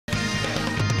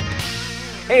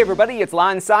Hey everybody, it's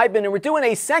Lon.TV, and we're doing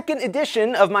a second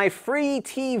edition of my free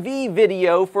TV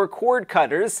video for cord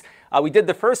cutters. We did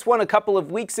the first one a couple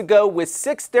of weeks ago with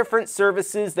 6 different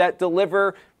services that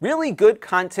deliver really good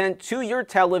content to your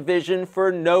television for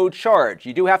no charge.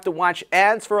 You do have to watch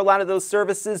ads for a lot of those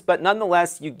services, but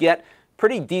nonetheless you get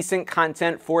pretty decent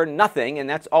content for nothing, and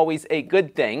that's always a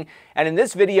good thing. And in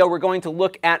this video we're going to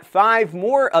look at 5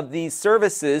 more of these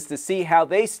services to see how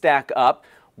they stack up.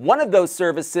 One of those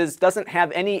services doesn't have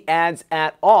any ads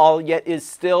at all, yet is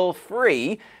still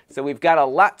free. So we've got a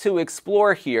lot to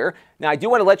explore here. Now, I do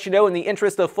want to let you know, in the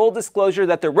interest of full disclosure,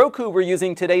 that the Roku we're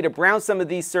using today to browse some of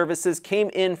these services came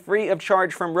in free of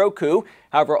charge from Roku.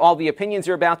 However, all the opinions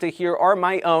you're about to hear are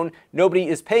my own. Nobody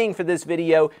is paying for this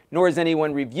video, nor is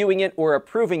anyone reviewing it or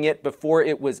approving it before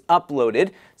it was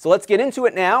uploaded. So let's get into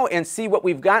it now and see what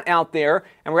we've got out there.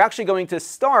 And we're actually going to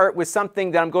start with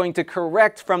something that I'm going to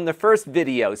correct from the first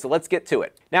video. So let's get to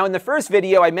it. Now, in the first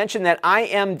video, I mentioned that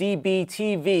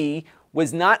IMDBTV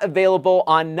was not available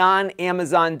on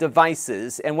non-Amazon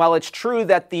devices. And while it's true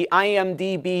that the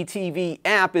IMDBTV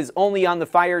app is only on the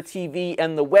Fire TV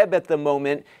and the web at the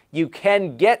moment, you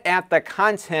can get at the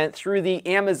content through the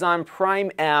Amazon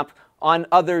Prime app on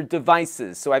other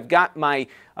devices. So I've got my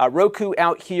Roku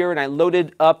out here, and I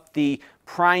loaded up the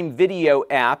Prime Video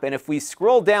app. And if we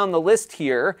scroll down the list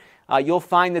here, you'll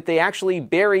find that they actually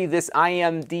bury this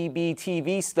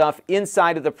IMDBTV stuff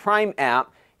inside of the Prime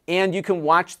app. And you can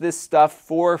watch this stuff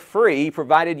for free,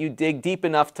 provided you dig deep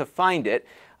enough to find it.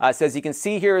 So as you can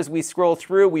see here, as we scroll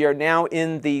through, we are now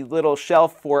in the little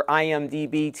shelf for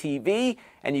IMDb TV,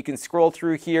 and you can scroll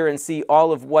through here and see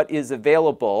all of what is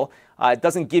available. It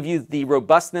doesn't give you the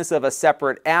robustness of a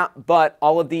separate app, but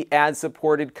all of the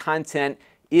ad-supported content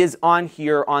is on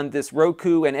here on this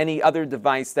Roku and any other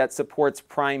device that supports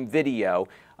Prime Video.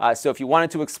 So if you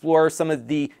wanted to explore some of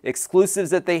the exclusives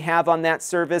that they have on that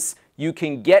service, you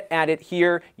can get at it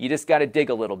here. You just got to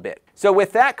dig a little bit. So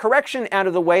with that correction out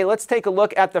of the way, let's take a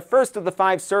look at the first of the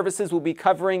 5 services we'll be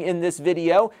covering in this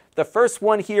video. The first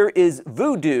one here is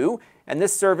Vudu, and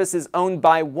this service is owned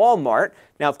by Walmart.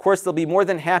 Now, of course, they'll be more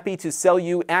than happy to sell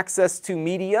you access to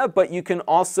media, but you can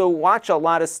also watch a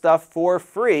lot of stuff for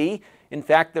free. In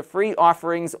fact, the free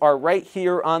offerings are right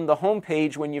here on the home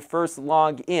page when you first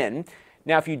log in.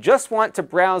 Now, if you just want to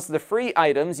browse the free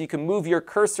items, you can move your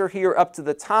cursor here up to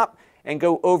the top and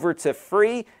go over to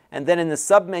free. And then in the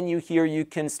submenu here, you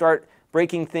can start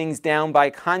breaking things down by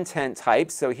content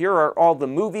type. So here are all the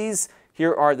movies.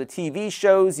 Here are the TV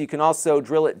shows. You can also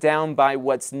drill it down by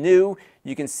what's new.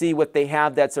 You can see what they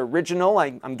have that's original.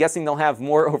 I'm guessing they'll have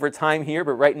more over time here,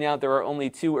 but right now there are only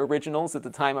 2 originals at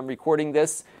the time I'm recording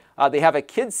this. They have a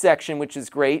kids section, which is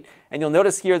great. And you'll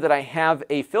notice here that I have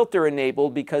a filter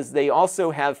enabled because they also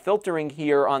have filtering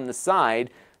here on the side,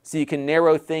 so you can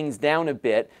narrow things down a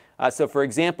bit. So for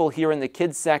example, here in the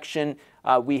kids section,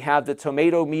 we have the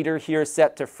tomato meter here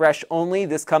set to fresh only.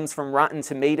 This comes from Rotten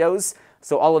Tomatoes.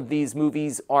 So all of these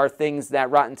movies are things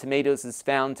that Rotten Tomatoes has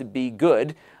found to be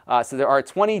good. So there are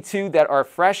 22 that are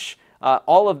fresh.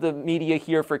 All of the media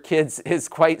here for kids is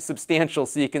quite substantial,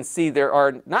 so you can see there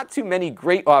are not too many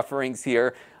great offerings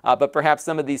here, but perhaps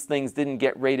some of these things didn't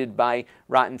get rated by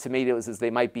Rotten Tomatoes as they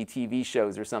might be TV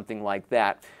shows or something like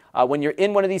that. When you're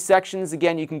in one of these sections,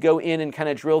 again, you can go in and kind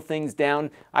of drill things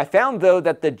down. I found, though,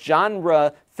 that the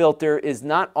genre filter is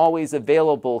not always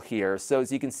available here. So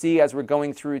as you can see, as we're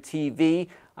going through TV,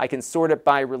 I can sort it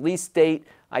by release date.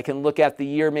 I can look at the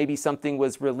year maybe something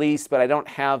was released, but I don't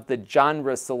have the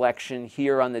genre selection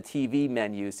here on the TV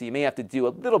menu. So you may have to do a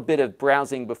little bit of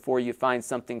browsing before you find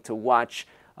something to watch.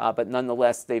 But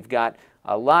nonetheless, they've got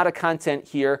a lot of content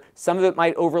here. Some of it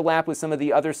might overlap with some of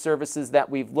the other services that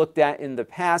we've looked at in the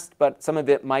past, but some of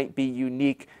it might be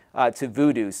unique to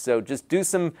Vudu. So just do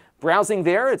some browsing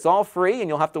there. It's all free, and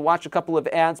you'll have to watch a couple of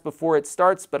ads before it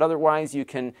starts, but otherwise you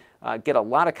can get a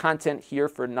lot of content here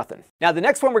for nothing. Now, the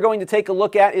next one we're going to take a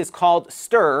look at is called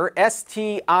Stirr,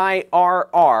 S-T-I-R-R.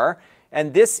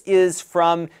 And this is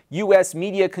from U.S.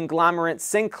 media conglomerate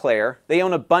Sinclair. They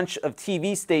own a bunch of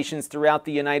TV stations throughout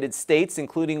the United States,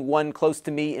 including one close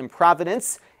to me in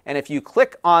Providence. And if you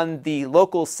click on the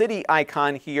local city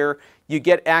icon here, you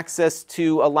get access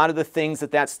to a lot of the things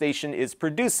that that station is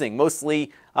producing,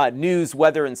 mostly news,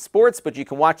 weather, and sports, but you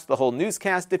can watch the whole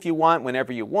newscast if you want,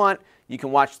 whenever you want. You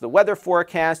can watch the weather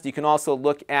forecast. You can also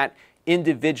look at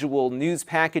individual news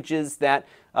packages that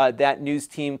that news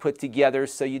team put together.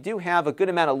 So you do have a good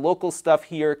amount of local stuff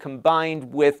here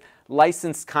combined with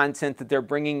licensed content that they're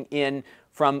bringing in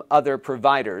from other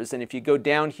providers. And if you go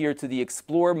down here to the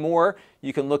Explore More,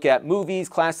 you can look at movies,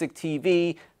 classic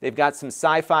TV. They've got some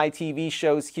sci-fi TV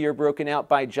shows here broken out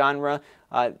by genre.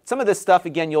 Some of this stuff,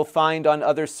 again, you'll find on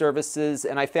other services,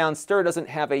 and I found Stirr doesn't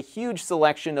have a huge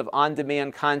selection of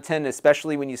on-demand content,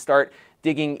 especially when you start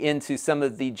digging into some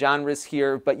of the genres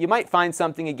here, but you might find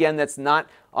something, again, that's not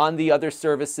on the other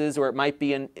services, or it might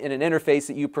be in an interface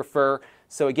that you prefer.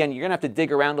 So again, you're going to have to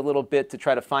dig around a little bit to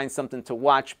try to find something to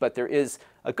watch, but there is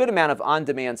a good amount of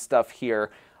on-demand stuff here.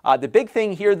 The big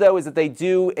thing here, though, is that they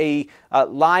do a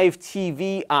live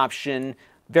TV option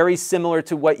very similar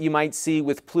to what you might see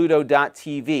with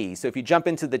Pluto.tv. So if you jump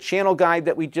into the channel guide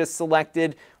that we just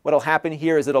selected, what'll happen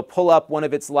here is it'll pull up one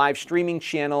of its live streaming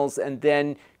channels, and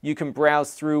then you can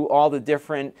browse through all the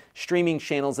different streaming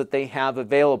channels that they have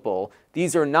available.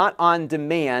 These are not on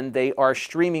demand, they are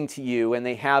streaming to you, and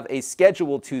they have a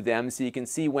schedule to them so you can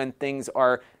see when things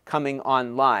are coming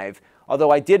on live.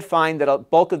 Although I did find that a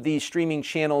bulk of these streaming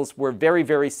channels were very,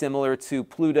 very similar to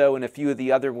Pluto and a few of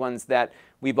the other ones that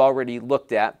we've already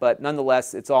looked at, but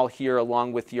nonetheless, it's all here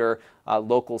along with your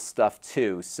local stuff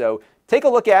too. So take a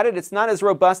look at it. It's not as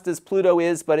robust as Pluto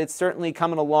is, but it's certainly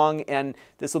coming along, and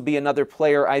this will be another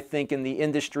player, I think, in the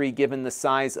industry given the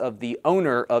size of the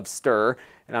owner of Stirr,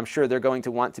 and I'm sure they're going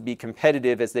to want to be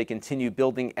competitive as they continue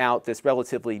building out this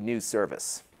relatively new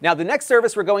service. Now, the next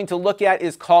service we're going to look at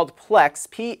is called Plex,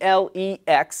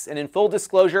 P-L-E-X, and in full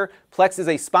disclosure, Plex is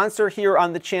a sponsor here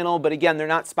on the channel, but again, they're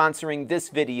not sponsoring this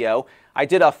video. I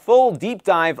did a full deep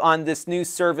dive on this new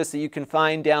service that you can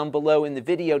find down below in the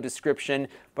video description,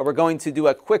 but we're going to do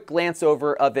a quick glance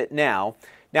over of it now.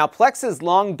 Now, Plex has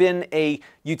long been a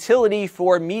utility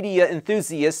for media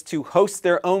enthusiasts to host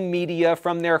their own media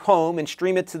from their home and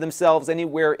stream it to themselves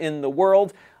anywhere in the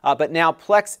world. But now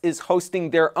Plex is hosting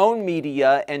their own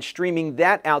media and streaming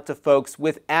that out to folks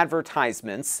with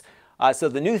advertisements. So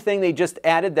the new thing they just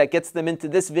added that gets them into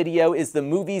this video is the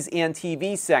movies and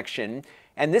TV section.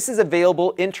 And this is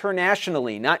available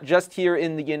internationally, not just here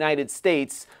in the United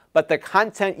States, but the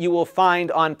content you will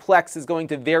find on Plex is going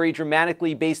to vary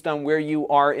dramatically based on where you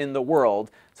are in the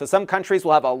world. So some countries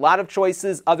will have a lot of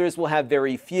choices, others will have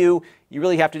very few. You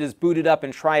really have to just boot it up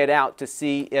and try it out to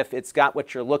see if it's got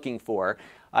what you're looking for.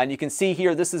 And you can see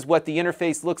here, this is what the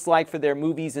interface looks like for their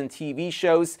movies and TV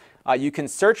shows. You can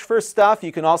search for stuff.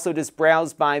 You can also just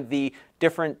browse by the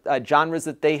different genres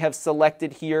that they have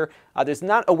selected here. There's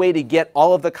not a way to get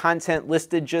all of the content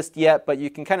listed just yet, but you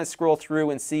can kind of scroll through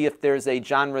and see if there's a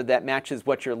genre that matches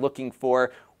what you're looking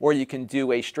for, or you can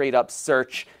do a straight up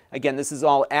search. Again, this is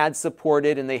all ad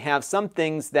supported, and they have some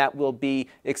things that will be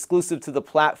exclusive to the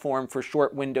platform for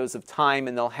short windows of time,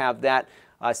 and they'll have that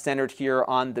centered here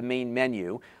on the main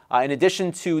menu. In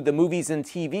addition to the movies and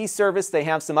TV service, they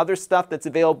have some other stuff that's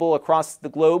available across the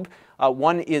globe.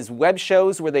 One is web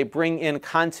shows, where they bring in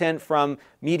content from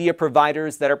media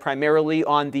providers that are primarily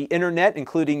on the internet,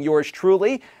 including yours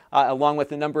truly, along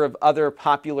with a number of other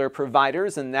popular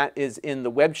providers, and that is in the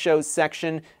web shows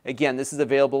section. Again, this is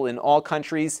available in all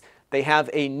countries. They have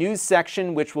a news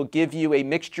section which will give you a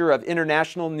mixture of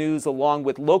international news along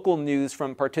with local news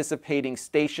from participating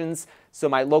stations. So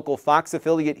my local Fox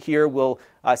affiliate here will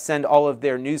send all of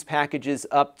their news packages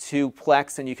up to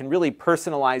Plex, and you can really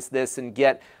personalize this and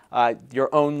get your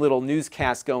own little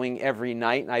newscast going every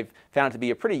night. And I've found it to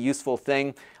be a pretty useful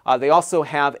thing. They also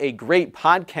have a great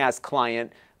podcast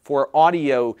client for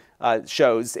audio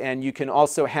shows, and you can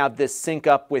also have this sync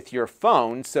up with your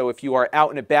phone. So if you are out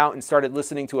and about and started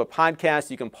listening to a podcast,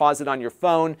 you can pause it on your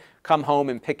phone, come home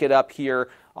and pick it up here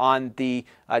on the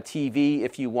TV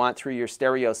if you want through your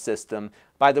stereo system.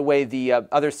 By the way, the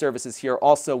other services here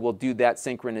also will do that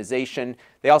synchronization.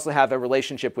 They also have a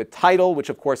relationship with Tidal, which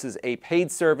of course is a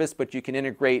paid service, but you can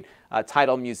integrate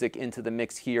Tidal music into the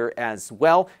mix here as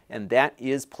well, and that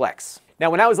is Plex. Now,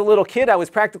 when I was a little kid, I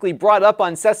was practically brought up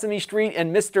on Sesame Street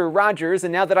and Mr. Rogers,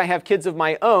 and now that I have kids of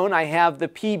my own, I have the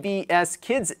PBS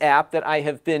Kids app that I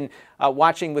have been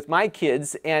watching with my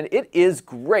kids, and it is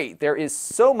great. There is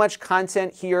so much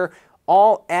content here,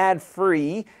 all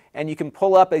ad-free, and you can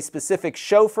pull up a specific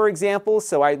show, for example.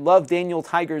 So I love Daniel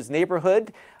Tiger's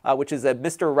Neighborhood, which is a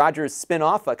Mr. Rogers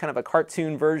spin-off, a kind of a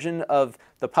cartoon version of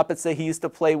the puppets that he used to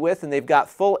play with, and they've got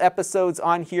full episodes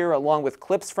on here along with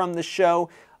clips from the show.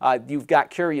 You've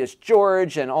got Curious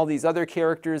George and all these other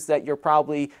characters that you're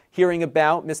probably hearing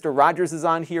about. Mr. Rogers is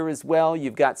on here as well.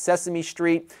 You've got Sesame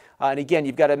Street. And again,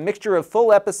 you've got a mixture of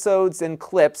full episodes and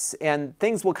clips, and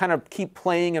things will kind of keep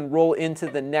playing and roll into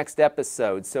the next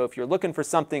episode. So if you're looking for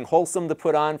something wholesome to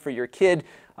put on for your kid,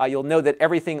 you'll know that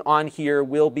everything on here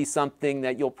will be something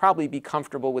that you'll probably be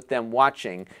comfortable with them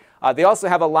watching. They also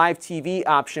have a live TV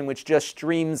option, which just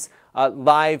streams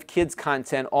live kids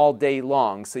content all day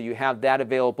long. So you have that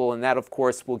available, and that, of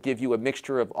course, will give you a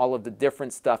mixture of all of the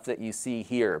different stuff that you see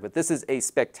here. But this is a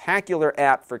spectacular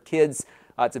app for kids.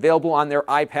 It's available on their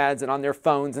iPads and on their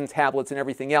phones and tablets and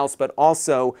everything else, but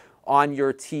also on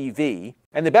your TV.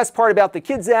 And the best part about the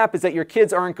Kids app is that your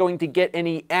kids aren't going to get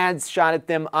any ads shot at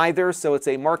them either, so it's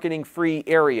a marketing-free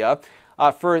area.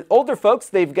 For older folks,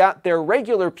 they've got their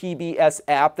regular PBS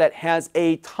app that has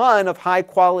a ton of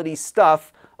high-quality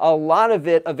stuff, a lot of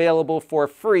it available for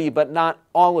free, but not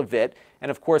all of it. And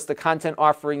of course, the content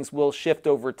offerings will shift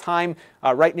over time.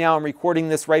 Right now, I'm recording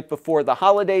this right before the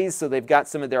holidays, so they've got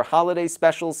some of their holiday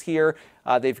specials here.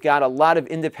 They've got a lot of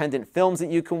independent films that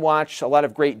you can watch, a lot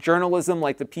of great journalism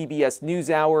like the PBS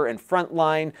NewsHour and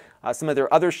Frontline. Some of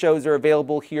their other shows are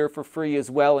available here for free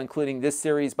as well, including this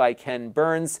series by Ken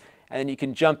Burns. And then you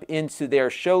can jump into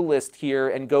their show list here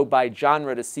and go by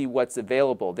genre to see what's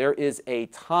available. There is a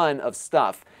ton of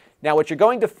stuff. Now, what you're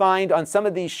going to find on some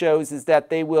of these shows is that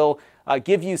they will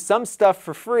give you some stuff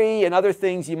for free and other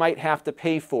things you might have to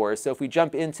pay for. So if we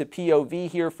jump into POV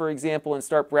here, for example, and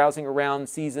start browsing around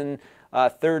season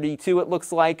 32, it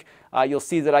looks like, you'll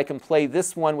see that I can play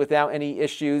this one without any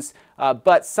issues.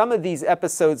 But some of these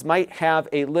episodes might have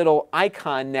a little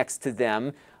icon next to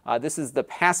them. This is the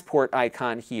passport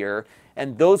icon here,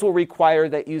 and those will require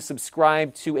that you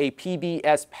subscribe to a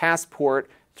PBS passport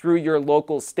through your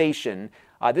local station.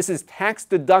 This is tax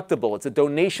deductible. It's a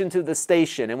donation to the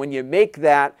station, and when you make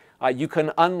that, you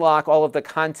can unlock all of the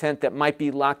content that might be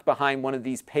locked behind one of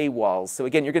these paywalls. So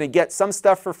again, you're going to get some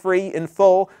stuff for free in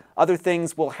full. Other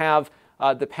things will have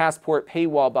the passport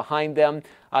paywall behind them.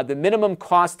 The minimum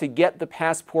cost to get the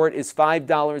passport is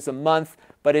 $5 a month,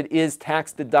 but it is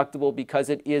tax deductible because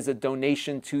it is a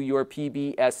donation to your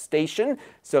PBS station.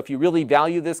 So if you really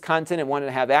value this content and want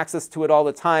to have access to it all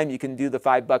the time, you can do the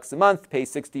 $5 a month, pay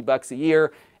 $60 a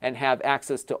year, and have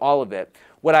access to all of it.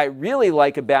 What I really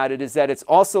like about it is that it's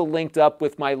also linked up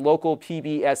with my local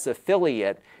PBS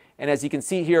affiliate. And as you can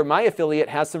see here, my affiliate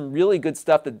has some really good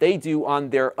stuff that they do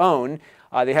on their own.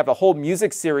 They have a whole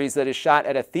music series that is shot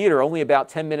at a theater only about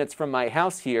 10 minutes from my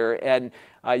house here. And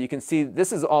you can see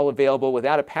this is all available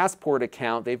without a passport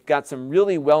account. They've got some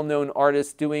really well-known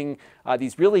artists doing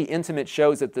these really intimate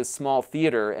shows at this small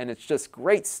theater, and it's just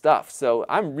great stuff. So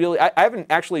I haven't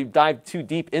actually dived too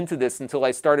deep into this until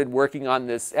I started working on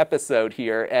this episode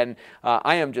here, and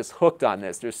I am just hooked on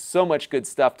this. There's so much good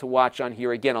stuff to watch on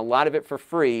here. Again, a lot of it for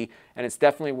free, and it's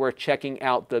definitely worth checking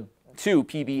out the 2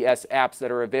 PBS apps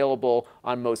that are available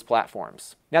on most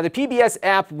platforms. Now, the PBS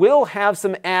app will have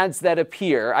some ads that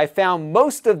appear. I found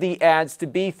most of the ads to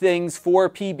be things for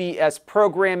PBS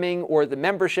programming or the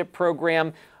membership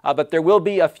program, but there will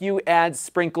be a few ads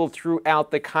sprinkled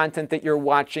throughout the content that you're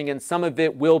watching, and some of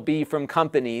it will be from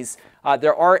companies.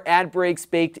 There are ad breaks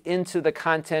baked into the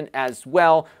content as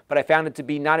well, but I found it to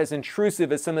be not as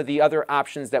intrusive as some of the other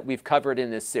options that we've covered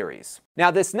in this series.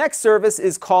 Now, this next service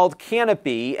is called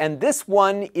Kanopy, and this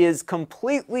one is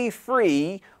completely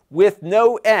free with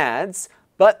no ads,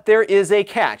 but there is a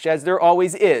catch, as there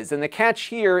always is. And the catch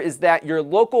here is that your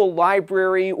local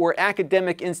library or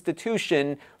academic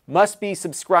institution must be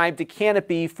subscribed to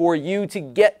Kanopy for you to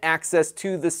get access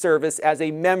to the service as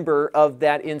a member of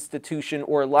that institution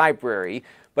or library.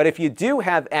 But if you do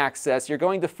have access, you're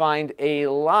going to find a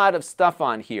lot of stuff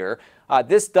on here.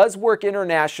 This does work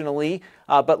internationally,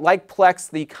 but like Plex,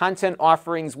 the content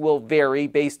offerings will vary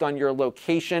based on your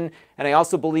location. And I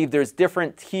also believe there's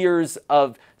different tiers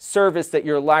of service that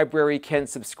your library can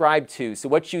subscribe to. So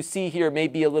what you see here may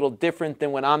be a little different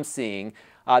than what I'm seeing.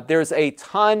 There's a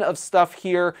ton of stuff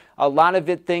here, a lot of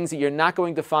it things that you're not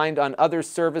going to find on other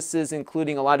services,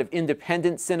 including a lot of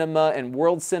independent cinema and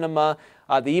world cinema.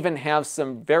 They even have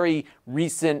some very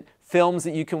recent films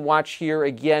that you can watch here,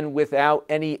 again, without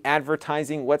any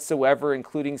advertising whatsoever,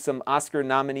 including some Oscar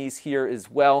nominees here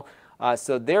as well.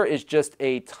 So there is just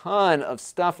a ton of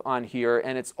stuff on here,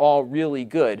 and it's all really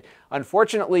good.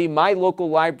 Unfortunately, my local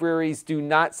libraries do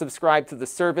not subscribe to the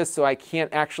service, so I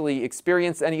can't actually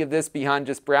experience any of this beyond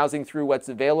just browsing through what's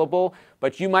available.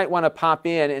 But you might want to pop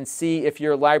in and see if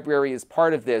your library is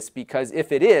part of this, because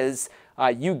if it is,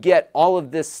 you get all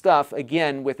of this stuff,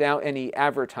 again, without any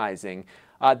advertising.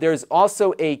 There's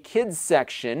also a kids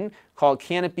section called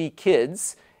Kanopy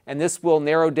Kids, and this will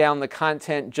narrow down the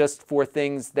content just for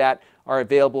things that are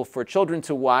available for children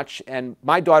to watch. And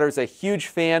my daughter's a huge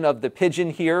fan of The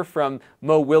Pigeon here from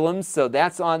Mo Willems, so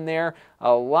that's on there.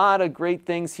 A lot of great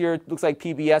things here. It looks like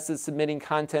PBS is submitting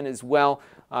content as well.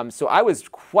 So I was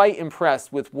quite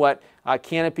impressed with what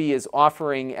Kanopy is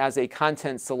offering as a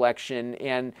content selection,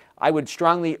 and I would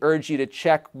strongly urge you to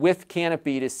check with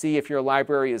Kanopy to see if your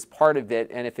library is part of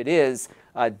it, and if it is,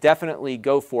 definitely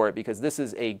go for it, because this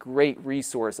is a great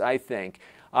resource, I think.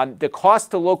 The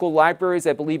cost to local libraries,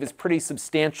 I believe, is pretty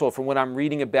substantial from what I'm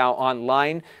reading about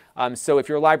online. So if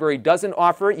your library doesn't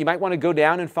offer it, you might want to go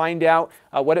down and find out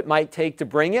what it might take to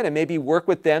bring it, and maybe work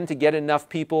with them to get enough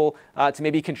people to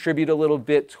maybe contribute a little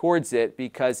bit towards it,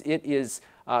 because it is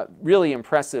really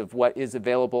impressive what is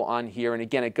available on here. And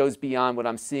again, it goes beyond what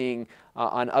I'm seeing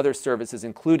on other services,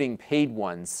 including paid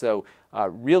ones. So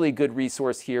really good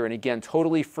resource here, and again,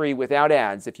 totally free without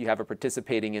ads if you have a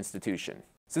participating institution.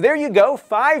 So there you go,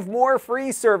 5 more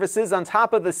free services on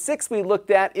top of the 6 we looked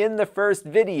at in the first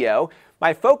video.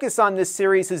 My focus on this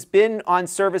series has been on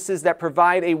services that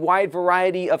provide a wide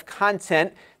variety of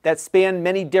content that span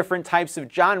many different types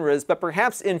of genres, but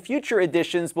perhaps in future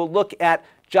editions we'll look at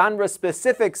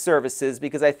genre-specific services,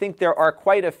 because I think there are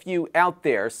quite a few out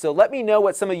there. So let me know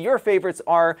what some of your favorites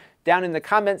are down in the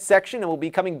comments section, and we'll be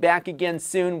coming back again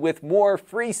soon with more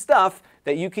free stuff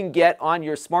that you can get on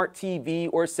your smart TV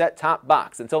or set-top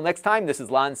box. Until next time, this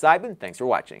is Lon Seidman. Thanks for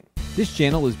watching. This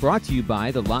channel is brought to you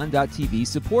by the Lon.TV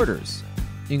supporters,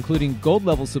 including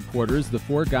gold-level supporters, the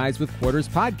 4 Guys with Quarters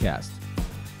podcast,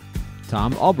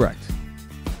 Tom Albrecht,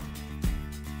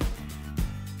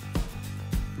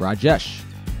 Rajesh,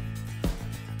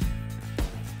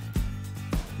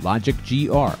 Logic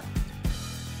GR,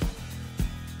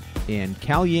 and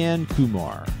Kalyan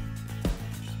Kumar.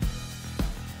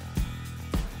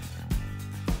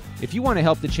 If you want to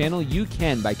help the channel, you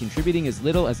can by contributing as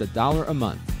little as $1 a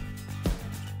month.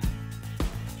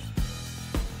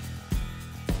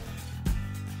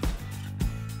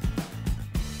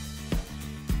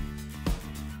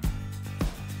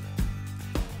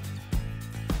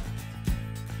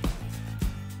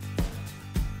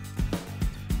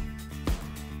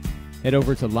 Head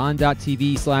over to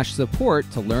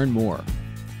lon.tv/support to learn more.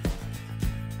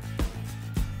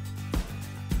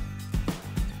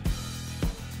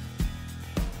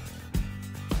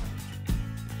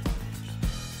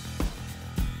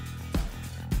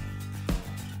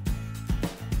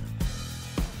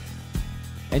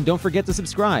 And don't forget to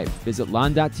subscribe. Visit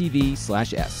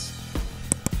lon.tv/s.